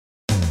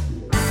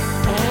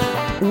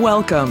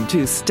Welcome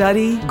to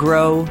Study,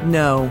 Grow,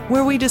 Know,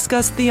 where we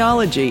discuss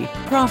theology,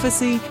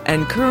 prophecy,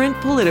 and current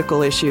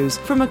political issues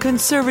from a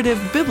conservative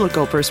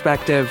biblical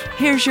perspective.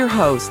 Here's your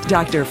host,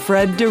 Dr.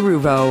 Fred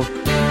DeRuvo.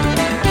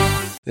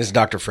 This is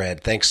Dr.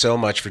 Fred. Thanks so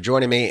much for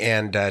joining me.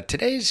 And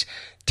today's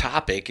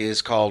topic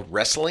is called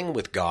Wrestling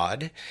with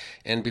God.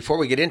 And before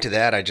we get into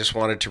that, I just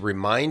wanted to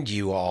remind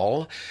you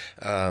all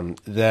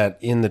that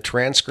in the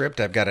transcript,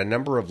 I've got a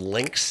number of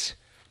links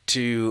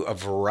to a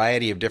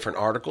variety of different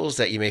articles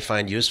that you may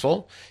find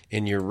useful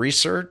in your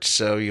research,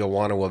 so you'll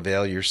want to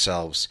avail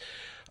yourselves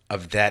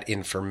of that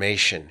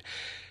information.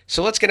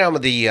 So let's get on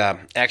with the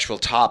actual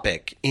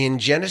topic. In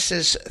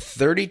Genesis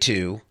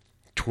 32,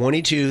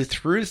 22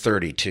 through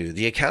 32,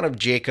 the account of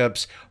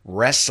Jacob's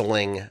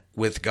wrestling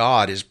with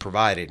God is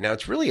provided. Now,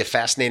 it's really a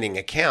fascinating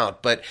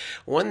account, but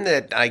one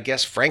that I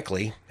guess,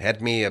 frankly,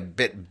 had me a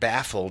bit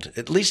baffled,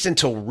 at least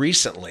until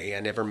recently. I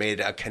never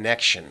made a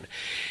connection.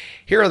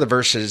 Here are the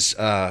verses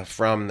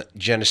from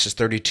Genesis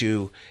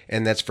 32,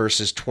 and that's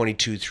verses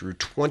 22 through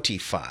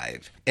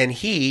 25. And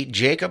he,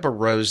 Jacob,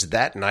 arose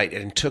that night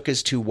and took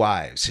his 2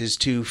 wives, his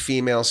 2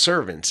 female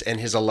servants, and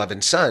his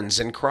 11 sons,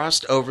 and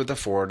crossed over the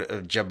ford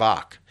of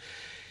Jabbok.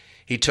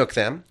 He took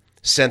them,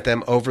 sent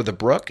them over the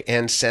brook,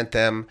 and sent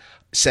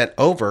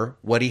over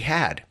what he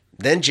had.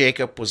 Then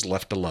Jacob was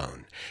left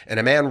alone, and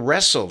a man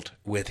wrestled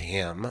with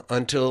him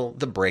until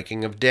the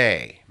breaking of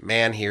day.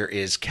 Man here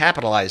is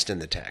capitalized in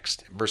the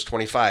text. Verse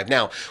 25.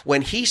 Now,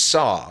 when he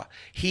saw,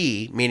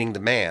 he, meaning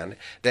the man,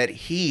 that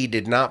he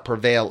did not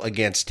prevail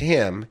against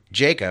him,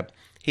 Jacob,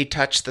 he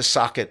touched the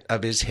socket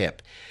of his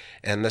hip,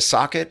 and the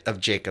socket of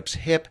Jacob's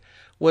hip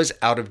was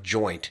out of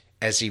joint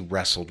as he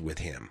wrestled with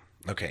him.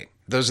 Okay,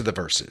 those are the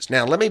verses.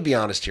 Now, let me be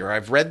honest here.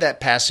 I've read that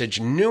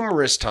passage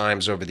numerous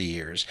times over the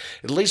years,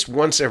 at least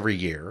once every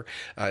year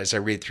as I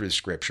read through the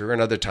scripture,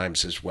 and other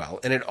times as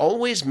well, and it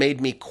always made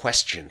me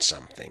question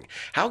something.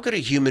 How could a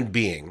human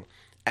being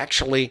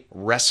actually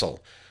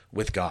wrestle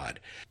with God?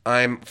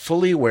 I'm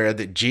fully aware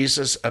that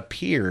Jesus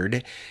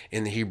appeared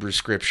in the Hebrew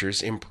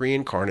scriptures in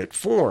pre-incarnate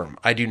form.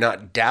 I do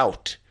not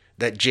doubt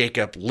that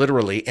Jacob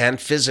literally and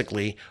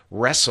physically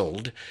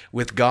wrestled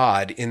with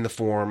God in the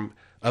form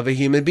of a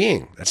human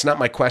being. That's not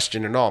my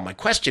question at all. My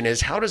question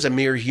is, how does a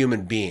mere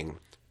human being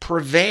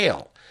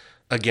prevail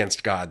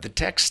against God? The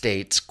text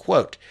states,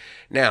 quote,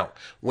 now,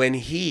 when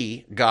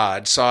he,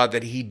 God, saw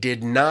that he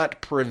did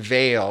not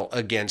prevail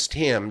against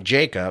him,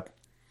 Jacob,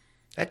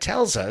 that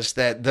tells us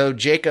that though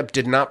Jacob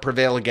did not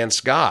prevail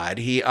against God,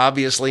 he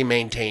obviously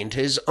maintained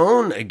his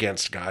own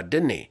against God,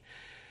 didn't he?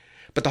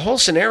 But the whole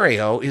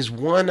scenario is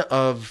one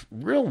of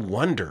real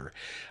wonder.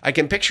 I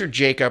can picture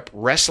Jacob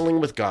wrestling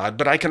with God,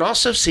 but I can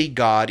also see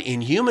God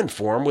in human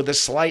form with a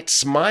slight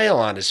smile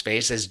on his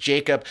face as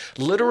Jacob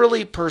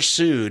literally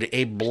pursued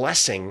a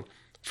blessing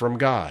from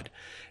God.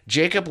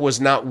 Jacob was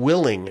not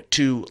willing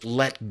to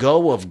let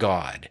go of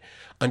God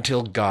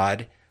until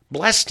God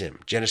blessed him.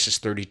 Genesis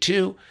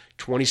 32,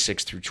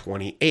 26 through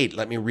 28.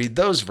 Let me read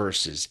those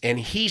verses. And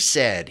he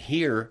said,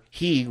 here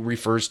he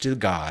refers to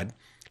God,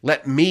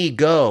 let me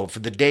go, for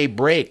the day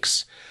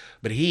breaks.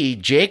 But he,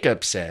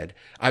 Jacob, said,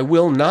 I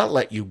will not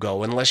let you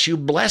go unless you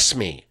bless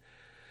me.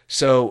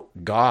 So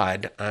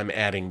God, I'm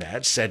adding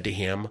that, said to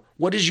him,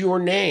 what is your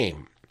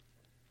name?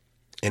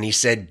 And he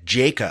said,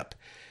 Jacob.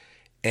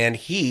 And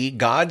he,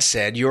 God,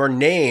 said, your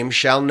name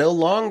shall no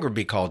longer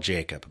be called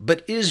Jacob,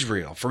 but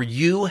Israel, for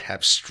you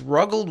have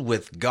struggled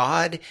with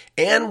God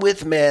and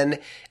with men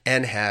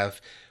and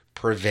have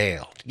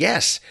prevailed.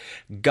 Yes,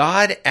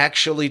 God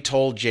actually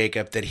told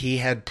Jacob that he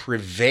had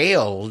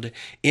prevailed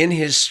in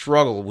his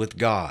struggle with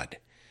God.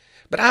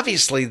 But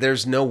obviously,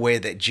 there's no way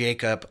that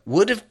Jacob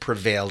would have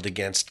prevailed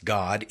against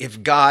God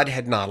if God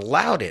had not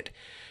allowed it.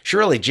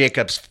 Surely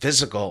Jacob's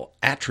physical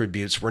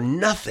attributes were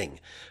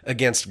nothing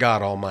against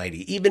God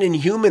Almighty, even in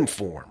human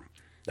form.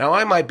 Now,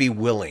 I might be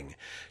willing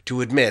to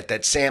admit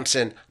that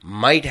Samson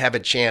might have a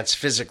chance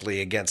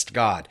physically against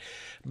God,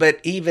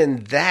 but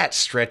even that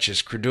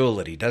stretches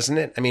credulity, doesn't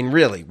it? I mean,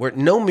 really,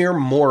 no mere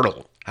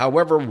mortal,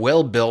 however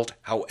well-built,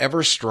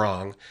 however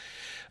strong,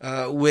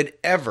 would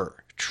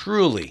ever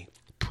truly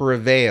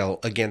prevail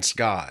against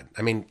God.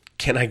 I mean,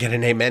 can I get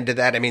an amen to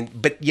that? I mean,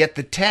 but yet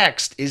the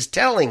text is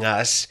telling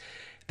us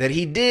that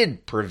he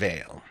did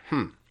prevail.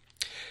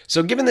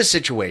 So given this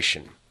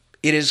situation,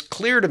 it is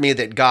clear to me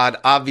that God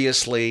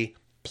obviously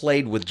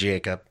played with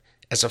Jacob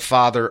as a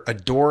father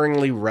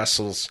adoringly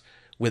wrestles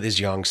with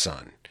his young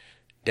son.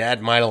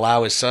 Dad might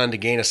allow his son to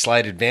gain a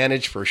slight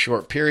advantage for a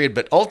short period,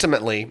 but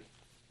ultimately,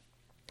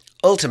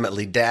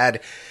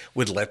 Dad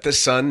would let the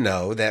son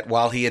know that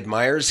while he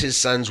admires his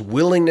son's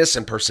willingness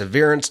and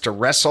perseverance to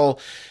wrestle,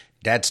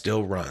 Dad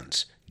still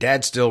runs.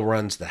 Dad still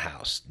runs the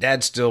house.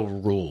 Dad still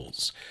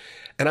rules.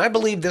 And I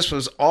believe this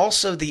was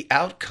also the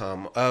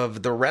outcome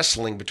of the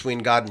wrestling between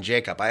God and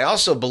Jacob. I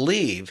also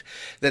believe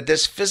that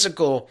this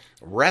physical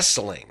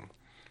wrestling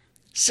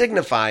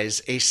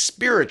signifies a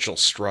spiritual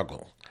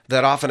struggle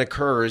that often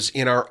occurs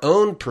in our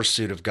own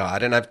pursuit of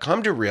God. And I've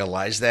come to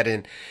realize that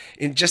in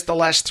just the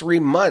last 3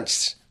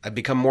 months, I've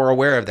become more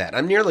aware of that.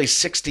 I'm nearly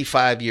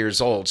 65 years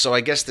old, so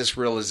I guess this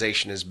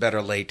realization is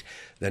better late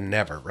than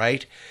never,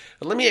 right?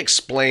 But let me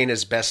explain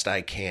as best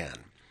I can.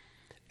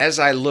 As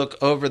I look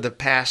over the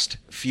past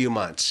few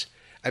months,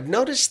 I've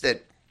noticed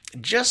that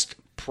just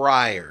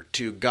prior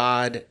to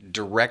God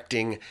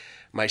directing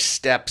my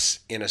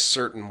steps in a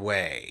certain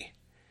way,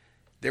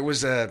 there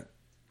was an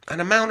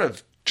amount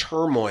of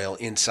turmoil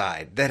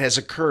inside that has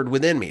occurred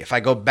within me. If I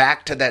go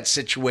back to that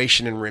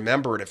situation and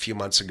remember it a few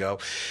months ago,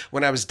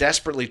 when I was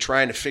desperately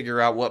trying to figure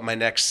out what my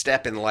next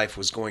step in life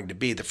was going to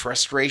be, the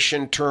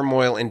frustration,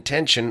 turmoil, and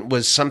tension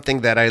was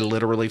something that I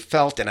literally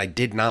felt, and I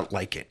did not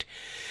like it.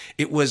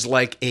 It was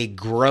like a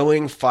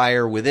growing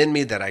fire within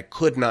me that I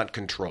could not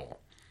control.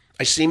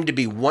 I seemed to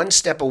be one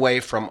step away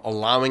from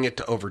allowing it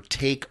to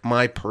overtake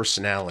my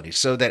personality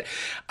so that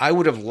I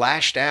would have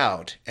lashed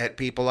out at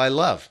people I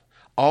love,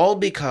 all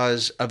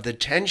because of the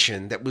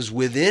tension that was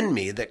within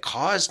me that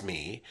caused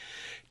me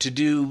to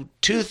do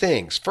two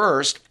things.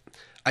 First,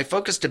 I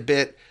focused a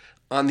bit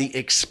on the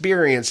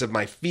experience of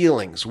my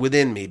feelings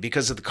within me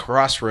because of the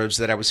crossroads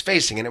that I was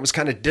facing, and it was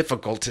kind of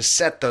difficult to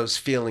set those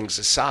feelings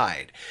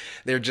aside.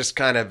 They're just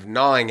kind of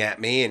gnawing at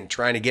me and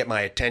trying to get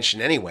my attention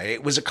anyway.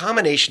 It was a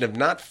combination of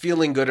not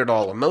feeling good at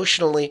all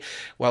emotionally,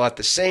 while at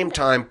the same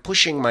time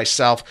pushing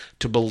myself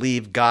to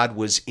believe God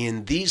was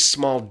in these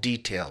small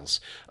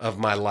details of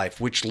my life,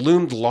 which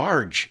loomed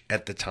large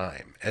at the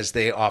time, as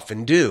they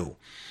often do.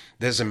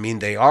 Doesn't mean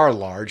they are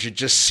large, it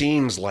just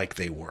seems like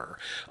they were.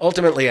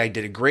 Ultimately, I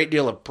did a great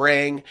deal of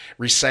praying,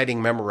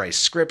 reciting memorized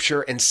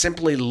scripture, and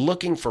simply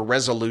looking for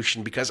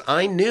resolution because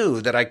I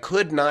knew that I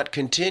could not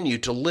continue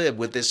to live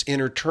with this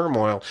inner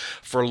turmoil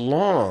for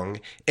long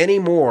any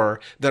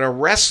more than a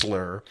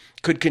wrestler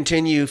could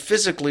continue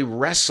physically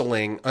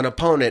wrestling an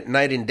opponent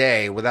night and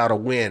day without a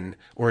win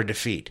or a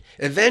defeat.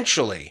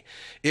 Eventually,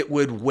 it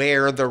would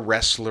wear the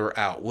wrestler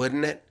out,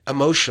 wouldn't it?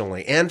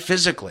 Emotionally and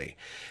physically.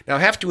 Now, I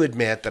have to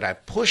admit that I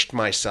pushed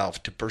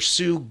myself to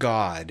pursue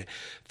God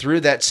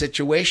through that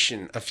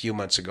situation a few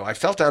months ago. I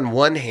felt on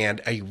one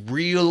hand a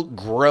real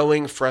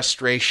growing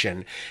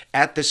frustration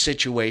at the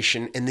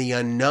situation and the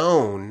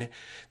unknown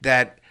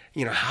that,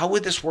 how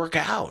would this work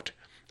out?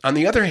 On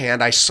the other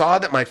hand, I saw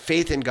that my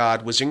faith in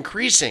God was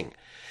increasing.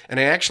 And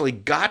I actually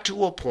got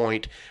to a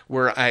point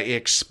where I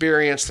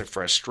experienced the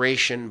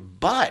frustration,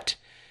 but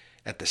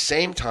at the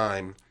same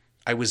time,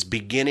 I was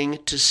beginning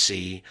to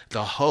see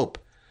the hope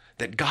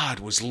that God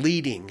was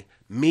leading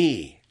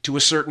me to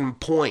a certain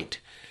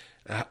point.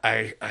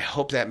 I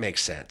hope that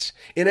makes sense.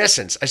 In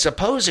essence, I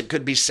suppose it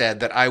could be said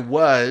that I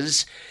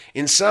was,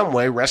 in some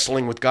way,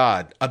 wrestling with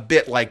God, a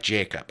bit like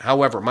Jacob.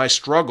 However, my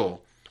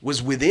struggle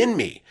was within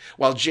me,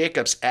 while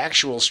Jacob's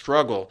actual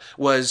struggle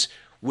was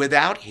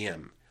without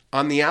him,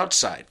 on the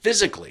outside,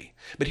 physically.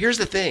 But here's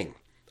the thing.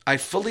 I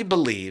fully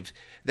believe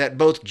that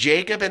both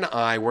Jacob and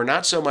I were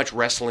not so much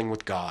wrestling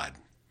with God,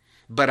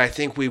 but I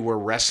think we were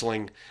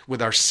wrestling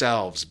with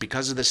ourselves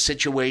because of the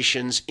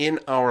situations in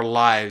our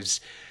lives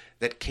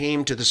that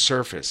came to the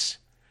surface.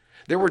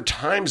 There were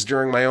times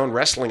during my own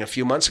wrestling a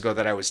few months ago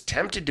that I was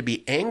tempted to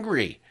be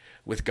angry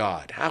with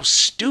God. How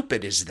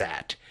stupid is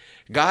that?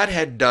 God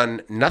had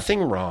done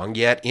nothing wrong,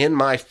 yet in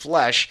my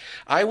flesh,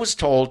 I was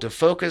told to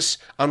focus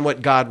on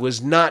what God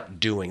was not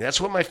doing.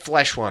 That's what my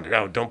flesh wanted.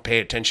 Oh, don't pay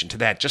attention to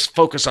that. Just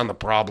focus on the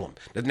problem.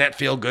 Doesn't that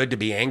feel good to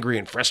be angry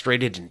and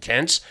frustrated and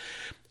tense?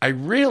 I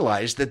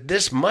realized that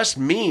this must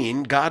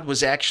mean God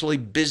was actually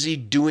busy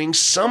doing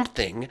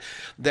something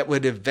that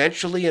would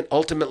eventually and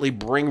ultimately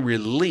bring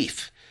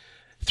relief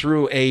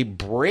through a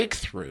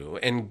breakthrough,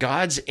 and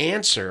God's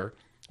answer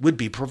would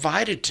be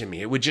provided to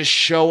me. It would just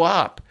show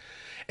up.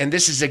 And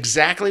this is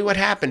exactly what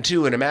happened,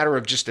 too. In a matter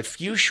of just a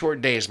few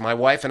short days, my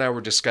wife and I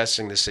were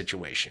discussing this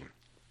situation.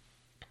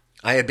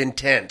 I had been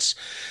tense,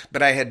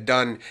 but I had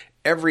done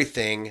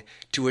everything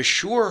to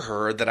assure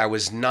her that I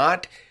was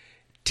not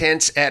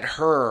tense at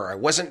her. I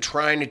wasn't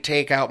trying to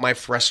take out my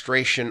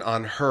frustration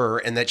on her,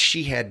 and that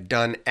she had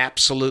done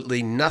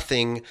absolutely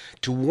nothing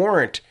to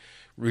warrant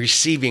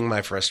receiving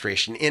my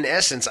frustration. In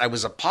essence, I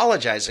was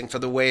apologizing for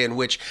the way in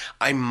which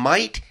I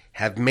might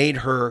have made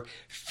her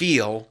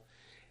feel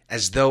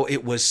as though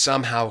it was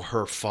somehow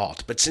her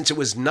fault. But since it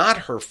was not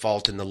her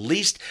fault in the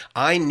least,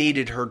 I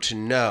needed her to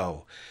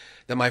know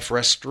that my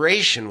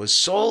frustration was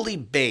solely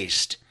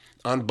based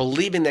on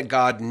believing that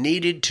God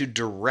needed to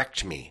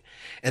direct me,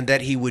 and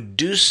that he would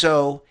do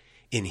so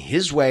in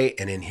his way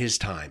and in his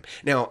time.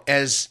 Now,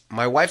 as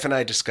my wife and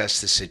I discussed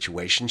the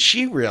situation,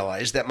 she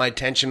realized that my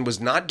tension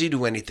was not due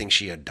to anything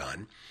she had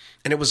done.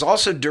 And it was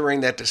also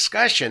during that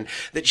discussion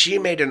that she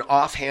made an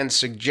offhand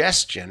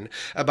suggestion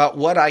about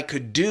what I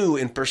could do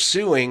in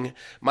pursuing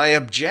my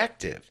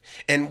objective.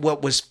 And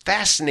what was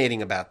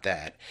fascinating about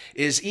that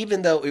is,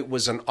 even though it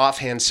was an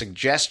offhand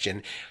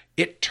suggestion,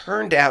 it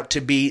turned out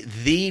to be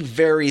the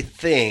very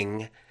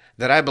thing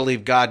that I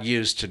believe God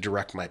used to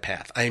direct my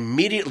path. I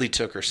immediately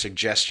took her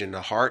suggestion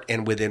to heart,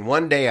 and within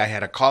one day I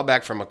had a call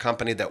back from a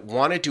company that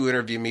wanted to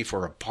interview me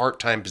for a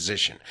part-time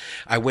position.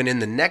 I went in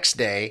the next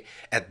day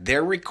at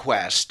their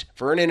request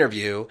for an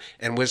interview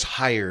and was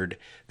hired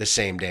the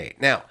same day.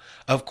 Now,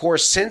 of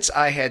course, since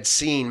I had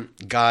seen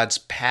God's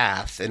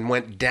path and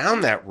went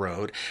down that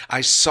road,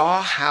 I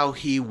saw how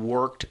He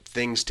worked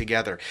things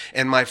together,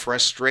 and my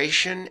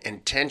frustration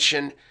and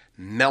tension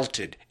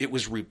melted. It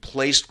was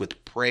replaced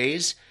with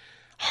praise,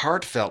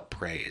 heartfelt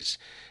praise,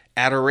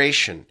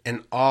 adoration,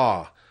 and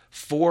awe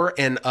for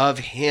and of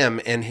Him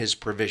and His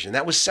provision.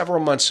 That was several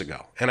months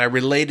ago, and I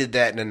related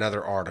that in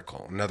another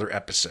article, another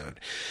episode.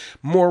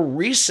 More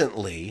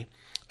recently,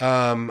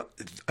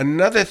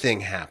 another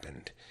thing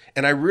happened.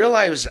 And I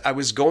realized I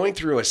was going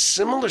through a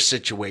similar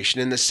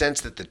situation in the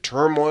sense that the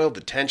turmoil, the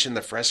tension,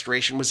 the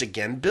frustration was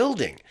again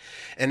building.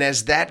 And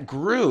as that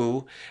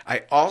grew,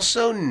 I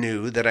also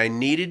knew that I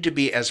needed to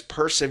be as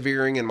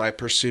persevering in my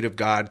pursuit of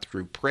God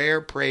through prayer,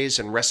 praise,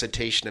 and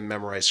recitation of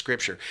memorized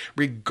scripture,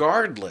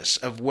 regardless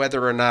of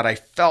whether or not I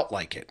felt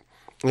like it.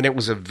 And it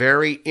was a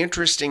very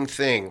interesting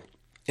thing.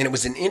 And it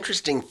was an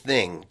interesting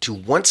thing to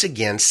once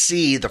again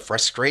see the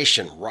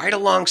frustration right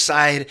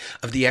alongside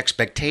of the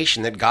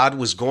expectation that God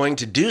was going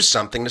to do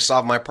something to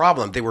solve my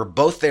problem. They were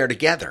both there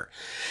together.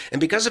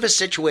 And because of a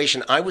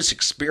situation I was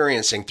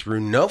experiencing through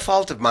no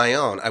fault of my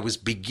own, I was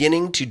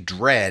beginning to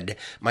dread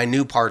my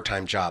new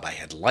part-time job. I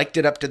had liked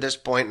it up to this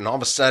point, and all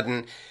of a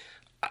sudden,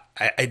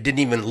 I didn't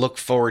even look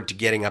forward to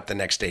getting up the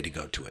next day to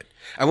go to it.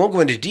 I won't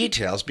go into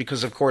details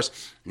because, of course,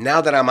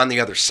 now that I'm on the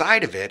other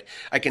side of it,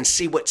 I can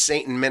see what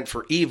Satan meant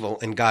for evil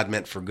and God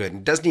meant for good.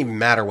 It doesn't even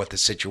matter what the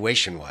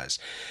situation was.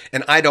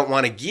 And I don't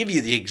want to give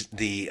you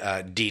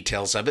the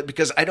details of it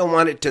because I don't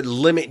want it to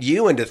limit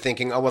you into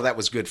thinking, oh, well, that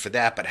was good for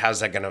that, but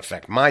how's that going to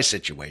affect my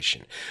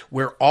situation?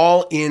 We're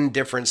all in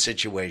different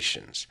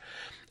situations.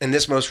 And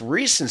this most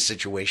recent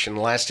situation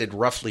lasted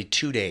roughly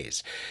 2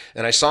 days.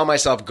 And I saw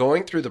myself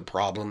going through the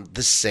problem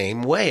the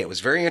same way. It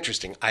was very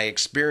interesting. I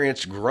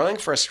experienced growing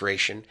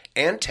frustration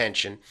and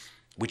tension,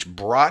 which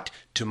brought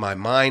to my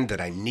mind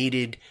that I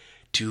needed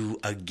to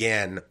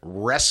again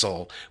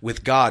wrestle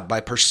with God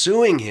by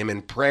pursuing Him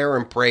in prayer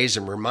and praise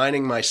and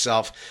reminding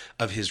myself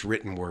of His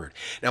written word.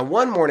 Now,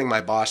 one morning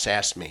my boss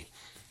asked me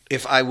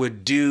if I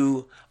would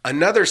do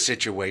another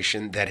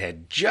situation that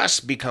had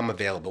just become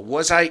available.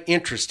 Was I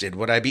interested?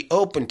 Would I be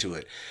open to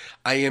it?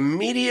 I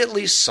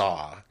immediately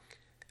saw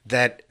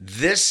that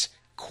this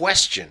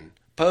question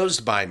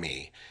posed by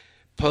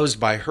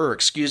her,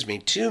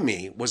 to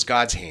me, was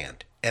God's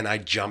hand, and I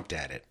jumped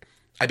at it.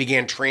 I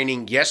began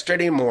training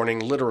yesterday morning,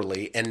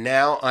 literally, and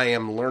now I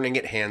am learning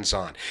it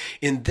hands-on.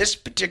 In this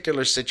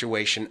particular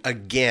situation,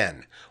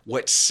 again,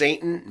 what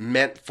Satan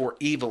meant for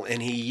evil,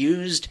 and he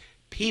used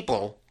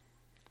people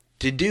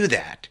to do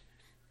that.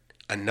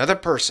 Another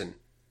person,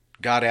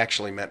 God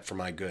actually meant for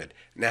my good.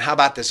 Now, how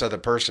about this other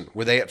person?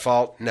 Were they at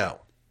fault?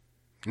 No.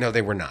 No,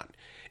 they were not.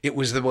 It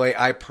was the way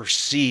I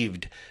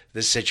perceived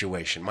the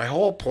situation. My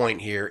whole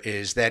point here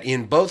is that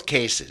in both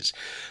cases,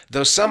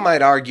 though some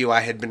might argue I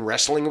had been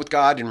wrestling with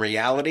God, in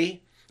reality,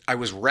 I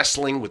was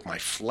wrestling with my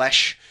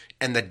flesh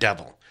and the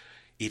devil.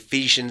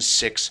 Ephesians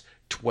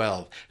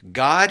 6:12.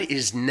 God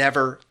is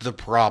never the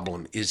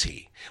problem, is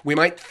He? We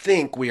might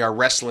think we are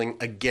wrestling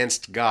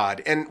against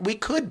God, and we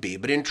could be,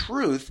 but in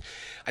truth,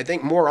 I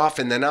think more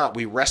often than not,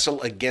 we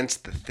wrestle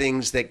against the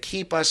things that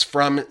keep us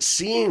from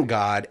seeing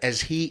God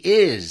as He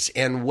is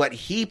and what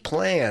He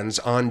plans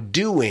on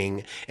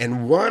doing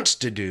and wants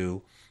to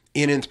do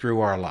in and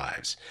through our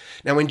lives.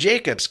 Now, in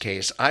Jacob's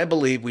case, I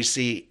believe we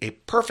see a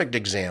perfect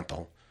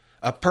example,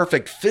 a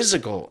perfect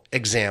physical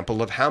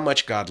example of how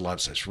much God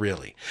loves us,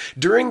 really.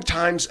 During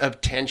times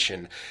of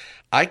tension,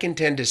 I can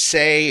tend to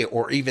say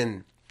or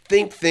even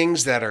think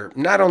things that are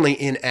not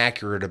only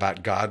inaccurate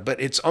about God,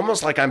 but it's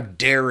almost like I'm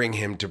daring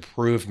Him to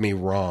prove me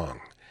wrong.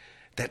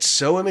 That's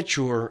so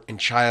immature and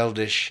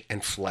childish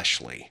and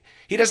fleshly.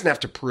 He doesn't have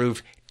to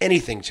prove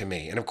anything to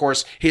me. And of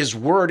course, His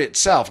word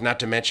itself, not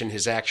to mention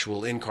His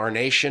actual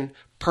incarnation,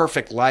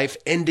 perfect life,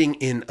 ending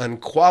in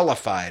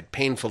unqualified,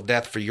 painful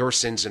death for your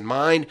sins and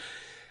mine,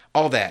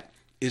 all that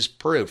is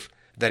proof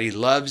that He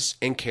loves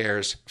and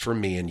cares for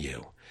me and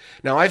you.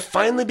 Now, I've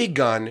finally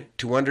begun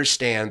to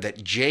understand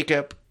that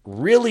Jacob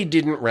really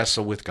didn't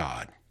wrestle with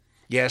God.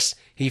 Yes,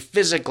 he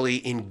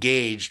physically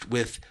engaged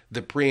with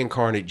the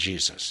pre-incarnate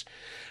Jesus.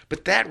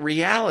 But that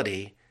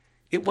reality,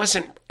 it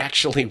wasn't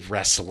actually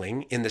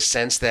wrestling in the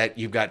sense that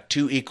you've got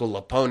two equal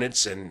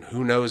opponents and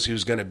who knows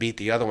who's going to beat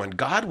the other one.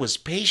 God was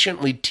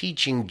patiently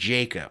teaching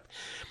Jacob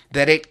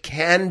that it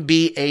can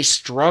be a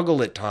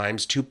struggle at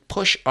times to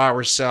push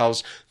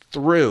ourselves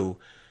through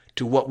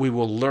to what we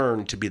will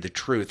learn to be the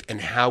truth and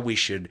how we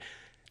should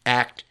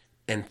act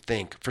and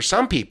think. For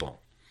some people,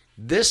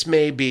 this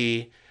may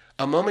be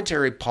a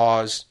momentary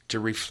pause to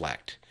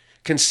reflect,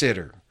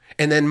 consider,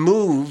 and then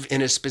move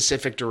in a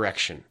specific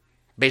direction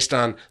based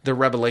on the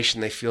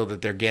revelation they feel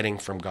that they're getting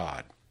from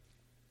God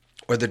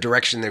or the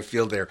direction they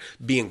feel they're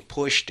being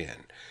pushed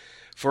in.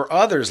 For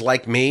others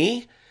like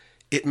me,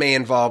 It may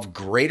involve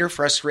greater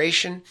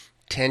frustration,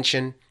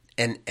 tension,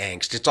 and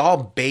angst. It's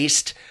all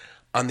based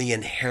on the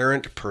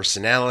inherent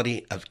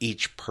personality of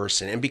each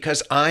person. And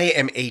because I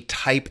am a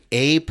type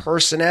A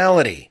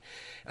personality,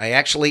 I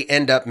actually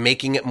end up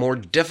making it more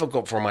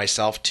difficult for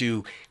myself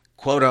to,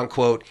 quote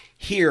unquote,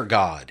 hear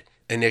God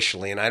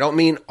initially. And I don't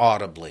mean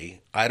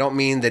audibly. I don't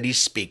mean that he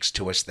speaks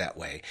to us that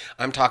way.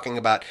 I'm talking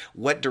about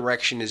what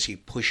direction is he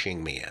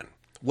pushing me in?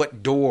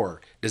 What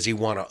door does he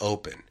want to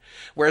open?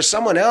 Whereas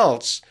someone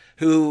else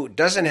who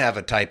doesn't have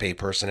a type A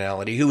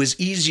personality, who is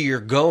easier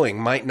going,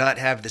 might not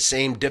have the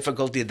same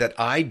difficulty that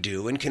I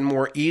do and can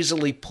more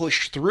easily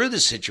push through the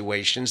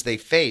situations they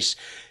face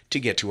to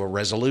get to a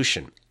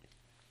resolution.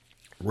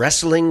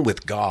 Wrestling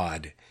with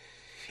God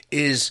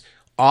is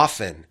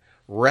often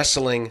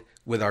wrestling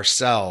with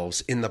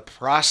ourselves in the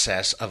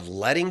process of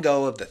letting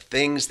go of the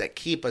things that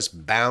keep us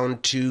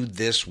bound to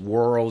this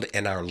world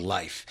and our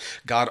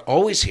life. God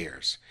always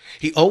hears,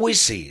 he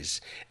always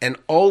sees, and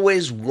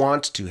always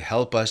wants to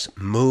help us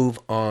move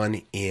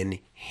on in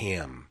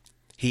him.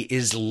 He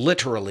is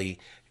literally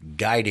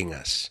guiding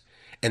us.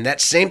 And that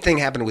same thing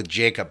happened with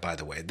Jacob, by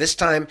the way. This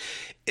time,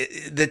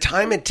 the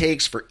time it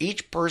takes for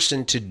each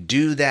person to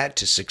do that,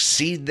 to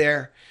succeed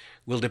there,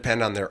 will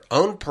depend on their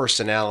own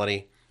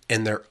personality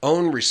and their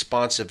own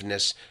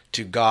responsiveness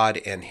to God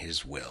and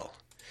his will.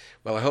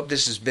 Well, I hope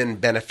this has been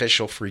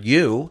beneficial for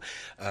you.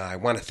 I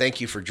want to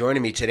thank you for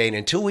joining me today. And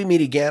until we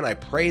meet again, I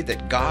pray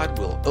that God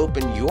will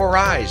open your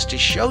eyes to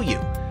show you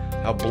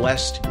how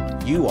blessed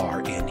you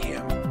are in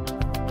him.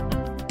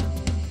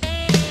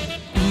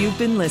 You've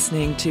been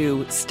listening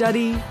to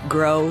Study,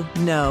 Grow,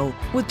 Know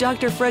with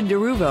Dr. Fred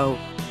DeRuvo.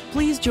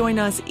 Please join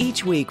us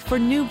each week for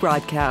new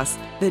broadcasts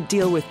that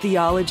deal with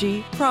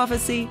theology,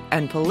 prophecy,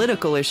 and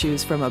political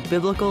issues from a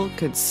biblical,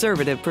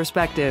 conservative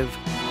perspective.